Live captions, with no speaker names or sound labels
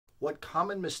What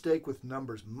common mistake with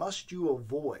numbers must you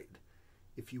avoid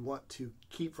if you want to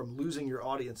keep from losing your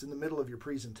audience in the middle of your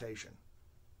presentation?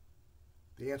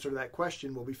 The answer to that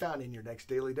question will be found in your next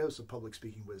daily dose of public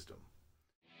speaking wisdom.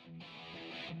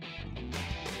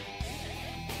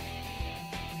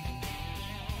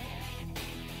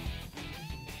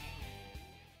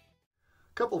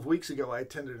 A couple of weeks ago, I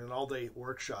attended an all-day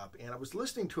workshop, and I was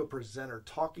listening to a presenter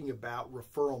talking about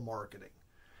referral marketing.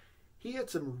 He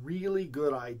had some really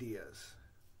good ideas.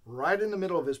 Right in the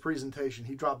middle of his presentation,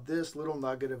 he dropped this little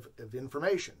nugget of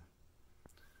information.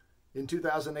 In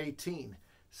 2018,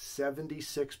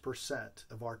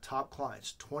 76% of our top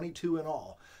clients, 22 in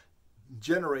all,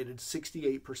 generated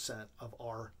 68% of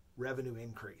our revenue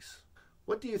increase.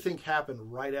 What do you think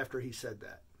happened right after he said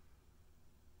that?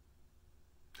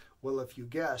 Well, if you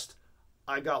guessed,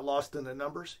 I got lost in the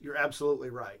numbers, you're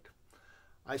absolutely right.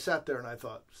 I sat there and I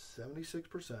thought, 76%,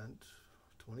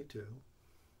 22,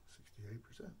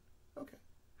 68%. Okay.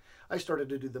 I started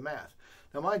to do the math.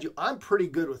 Now, mind you, I'm pretty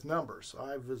good with numbers.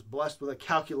 I was blessed with a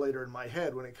calculator in my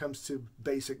head when it comes to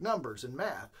basic numbers and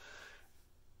math.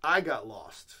 I got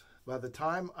lost. By the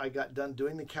time I got done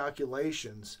doing the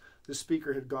calculations, the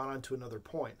speaker had gone on to another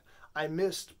point. I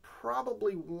missed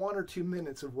probably 1 or 2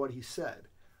 minutes of what he said.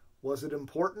 Was it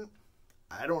important?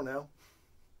 I don't know.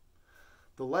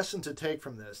 The lesson to take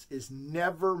from this is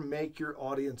never make your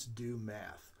audience do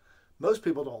math. Most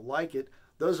people don't like it.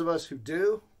 Those of us who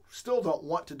do still don't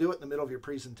want to do it in the middle of your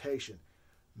presentation.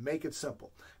 Make it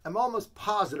simple. I'm almost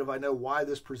positive I know why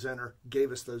this presenter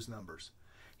gave us those numbers.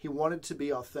 He wanted to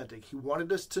be authentic. He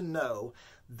wanted us to know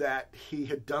that he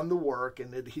had done the work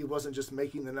and that he wasn't just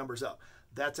making the numbers up.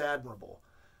 That's admirable.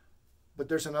 But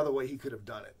there's another way he could have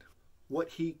done it. What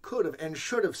he could have and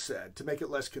should have said to make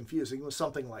it less confusing was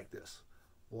something like this.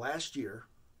 Last year,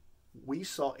 we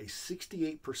saw a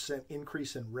 68%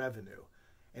 increase in revenue,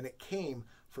 and it came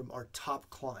from our top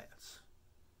clients.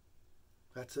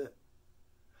 That's it.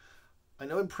 I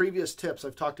know in previous tips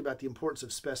I've talked about the importance of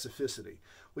specificity.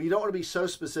 Well, you don't want to be so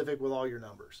specific with all your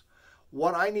numbers.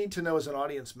 What I need to know as an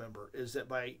audience member is that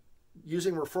by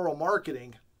using referral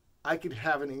marketing, I could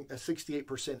have a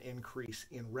 68% increase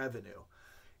in revenue.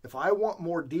 If I want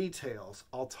more details,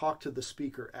 I'll talk to the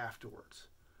speaker afterwards.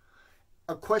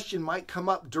 A question might come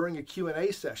up during a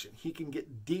Q&A session. He can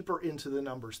get deeper into the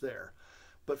numbers there.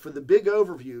 But for the big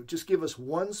overview, just give us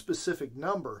one specific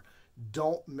number.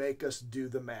 Don't make us do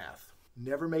the math.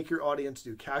 Never make your audience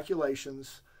do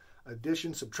calculations,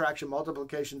 addition, subtraction,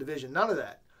 multiplication, division, none of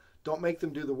that. Don't make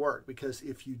them do the work, because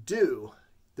if you do,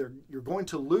 you're going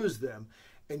to lose them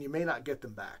and you may not get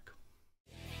them back.